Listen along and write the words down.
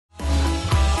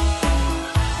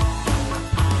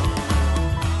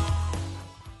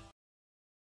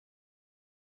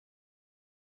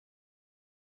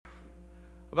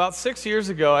About 6 years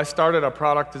ago, I started a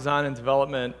product design and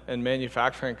development and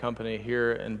manufacturing company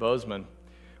here in Bozeman.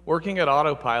 Working at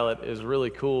Autopilot is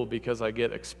really cool because I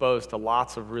get exposed to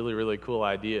lots of really, really cool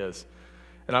ideas.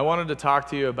 And I wanted to talk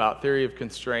to you about theory of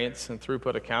constraints and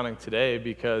throughput accounting today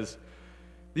because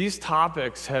these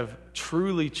topics have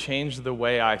truly changed the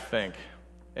way I think.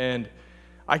 And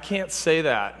I can't say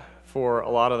that for a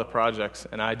lot of the projects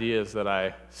and ideas that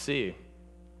I see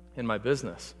in my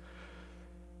business.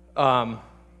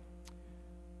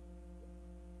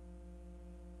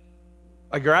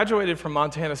 I graduated from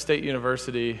Montana State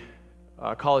University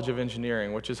College of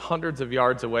Engineering, which is hundreds of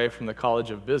yards away from the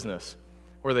College of Business,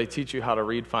 where they teach you how to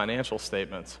read financial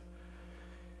statements.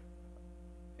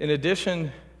 In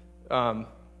addition, back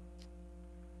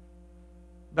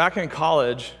in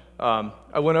college,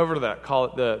 I went over to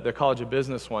the College of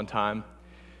Business one time,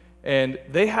 and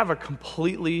they have a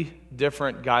completely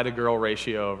different guy-to-girl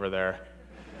ratio over there,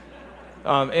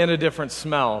 and a different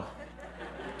smell.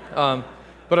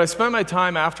 But I spent my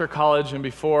time after college and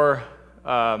before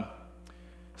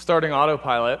starting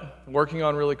Autopilot, working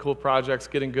on really cool projects,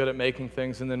 getting good at making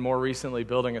things, and then more recently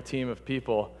building a team of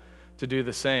people to do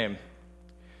the same.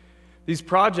 These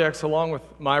projects, along with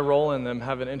my role in them,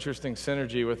 have an interesting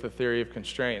synergy with the theory of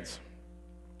constraints.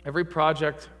 Every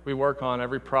project we work on,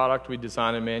 every product we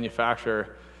design and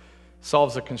manufacture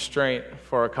solves a constraint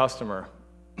for a customer.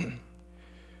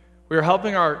 We are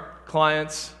helping our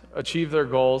clients achieve their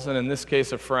goals, and in this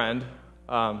case a friend,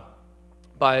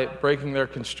 by breaking their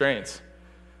constraints,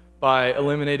 by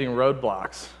eliminating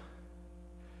roadblocks.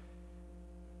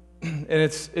 And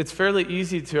it's fairly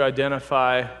easy to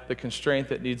identify the constraint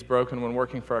that needs broken when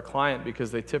working for a client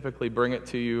because they typically bring it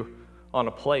to you on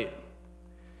a plate.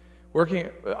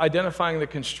 Identifying the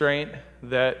constraint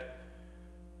that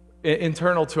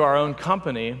internal to our own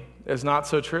company is not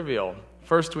so trivial.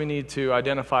 First, we need to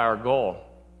identify our goal.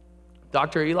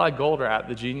 Dr. Eli Goldratt,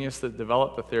 the genius that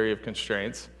developed the theory of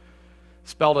constraints,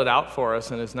 spelled it out for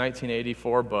us in his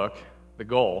 1984 book, The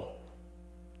Goal.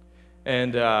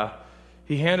 And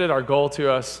he handed our goal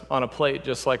to us on a plate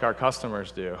just like our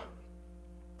customers do.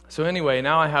 So anyway,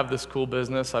 now I have this cool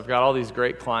business. I've got all these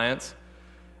great clients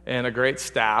and a great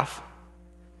staff.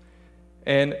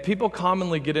 And people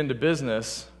commonly get into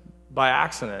business by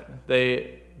accident.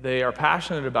 They are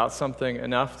passionate about something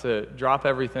enough to drop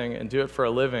everything and do it for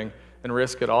a living and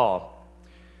risk it all.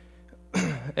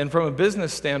 And from a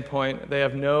business standpoint, they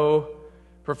have no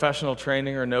professional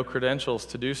training or no credentials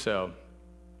to do so.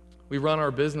 We run our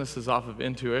businesses off of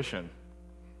intuition.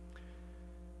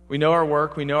 We know our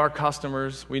work, we know our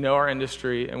customers, we know our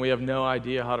industry, and we have no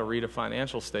idea how to read a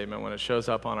financial statement when it shows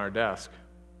up on our desk.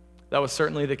 That was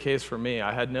certainly the case for me.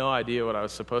 I had no idea what I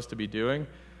was supposed to be doing.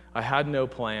 I had no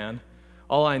plan.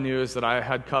 All I knew is that I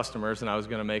had customers and I was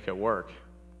going to make it work.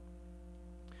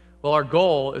 Well, our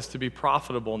goal is to be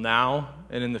profitable now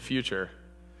and in the future.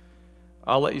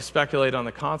 I'll let you speculate on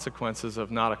the consequences of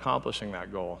not accomplishing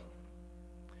that goal.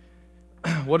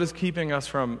 What is keeping us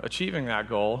from achieving that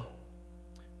goal?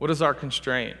 What is our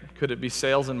constraint? Could it be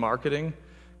sales and marketing?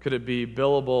 Could it be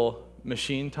billable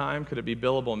machine time? Could it be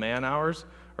billable man hours?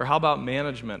 Or how about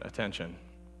management attention?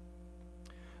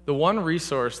 The one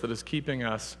resource that is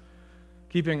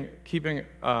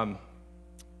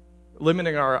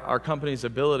limiting our company's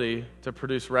ability to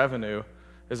produce revenue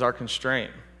is our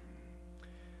constraint.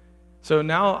 So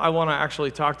now I want to actually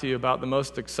talk to you about the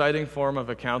most exciting form of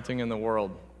accounting in the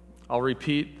world. I'll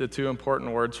repeat the two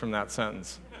important words from that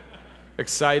sentence: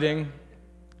 exciting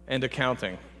and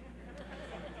accounting.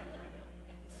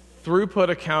 Throughput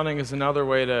accounting is another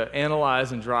way to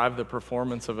analyze and drive the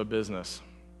performance of a business.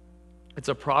 It's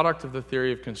a product of the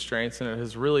theory of constraints, and it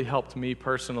has really helped me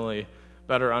personally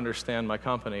better understand my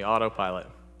company, Autopilot.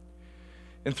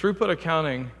 In throughput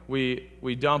accounting,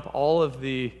 we dump all of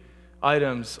the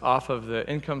items off of the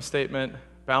income statement,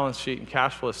 balance sheet, and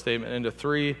cash flow statement into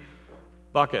three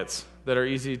buckets that are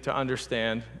easy to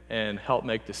understand and help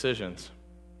make decisions.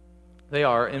 They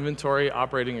are inventory,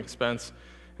 operating expense,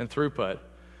 and throughput.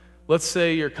 Let's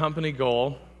say your company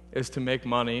goal is to make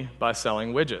money by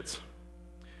selling widgets.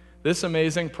 This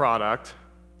amazing product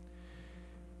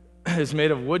is made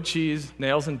of wood, cheese,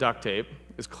 nails, and duct tape,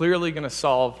 is clearly going to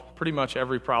solve pretty much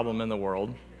every problem in the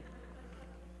world.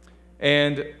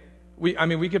 And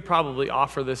we could probably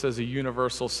offer this as a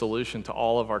universal solution to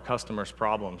all of our customers'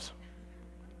 problems.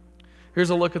 Here's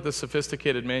a look at the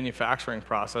sophisticated manufacturing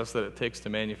process that it takes to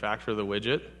manufacture the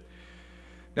widget.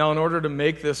 Now, in order to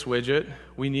make this widget,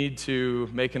 we need to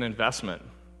make an investment.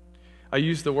 I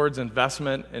use the words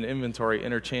investment and inventory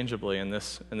interchangeably in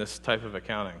this type of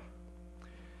accounting.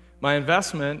 My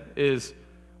investment is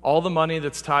all the money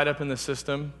that's tied up in the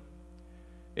system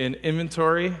in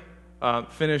inventory,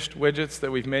 finished widgets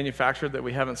that we've manufactured that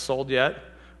we haven't sold yet,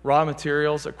 raw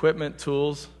materials, equipment,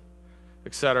 tools,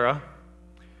 etc.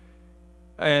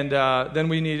 And then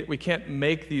we can't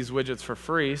make these widgets for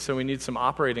free, so we need some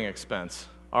operating expense,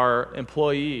 our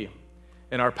employee,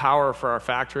 and our power for our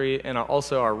factory, and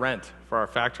also our rent for our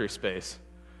factory space.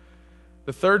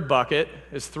 The third bucket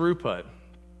is throughput.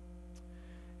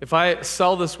 If I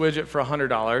sell this widget for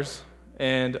 $100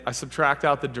 and I subtract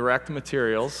out the direct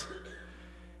materials,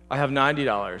 I have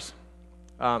 $90.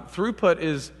 Throughput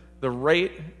is the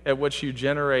rate at which you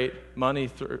generate money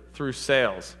through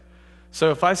sales.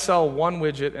 So if I sell one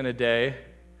widget in a day,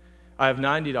 I have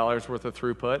 $90 worth of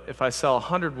throughput. If I sell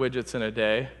 100 widgets in a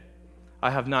day, I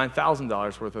have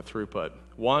 $9,000 worth of throughput.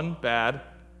 1 bad,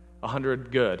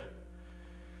 100 good.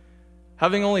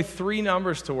 Having only 3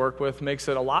 numbers to work with makes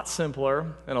it a lot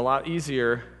simpler and a lot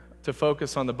easier to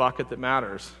focus on the bucket that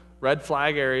matters. Red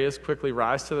flag areas quickly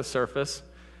rise to the surface.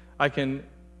 I can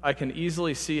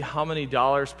easily see how many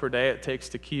dollars per day it takes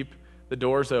to keep the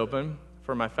doors open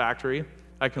for my factory.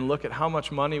 I can look at how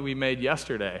much money we made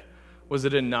yesterday. Was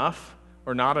it enough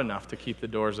or not enough to keep the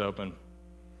doors open?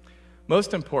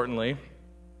 Most importantly,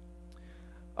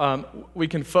 we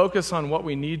can focus on what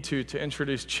we need to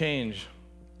introduce change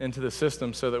into the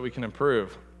system so that we can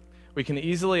improve. We can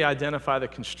easily identify the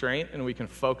constraint and we can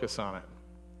focus on it.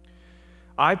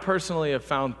 I personally have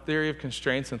found theory of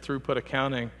constraints and throughput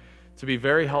accounting to be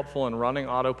very helpful in running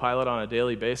Autopilot on a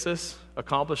daily basis,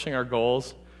 accomplishing our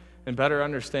goals, and better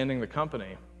understanding the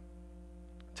company.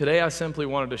 Today I simply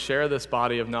wanted to share this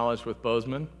body of knowledge with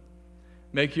Bozeman,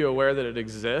 make you aware that it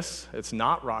exists, it's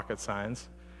not rocket science,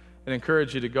 and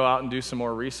encourage you to go out and do some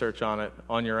more research on it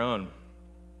on your own.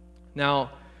 Now,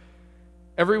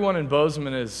 everyone in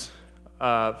Bozeman is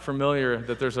familiar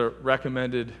that there's a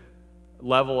recommended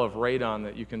level of radon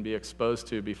that you can be exposed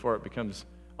to before it becomes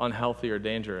unhealthy or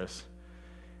dangerous.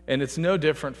 And it's no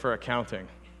different for accounting.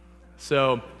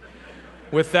 So,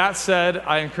 with that said,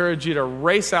 I encourage you to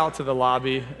race out to the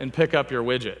lobby and pick up your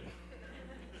widget.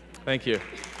 Thank you.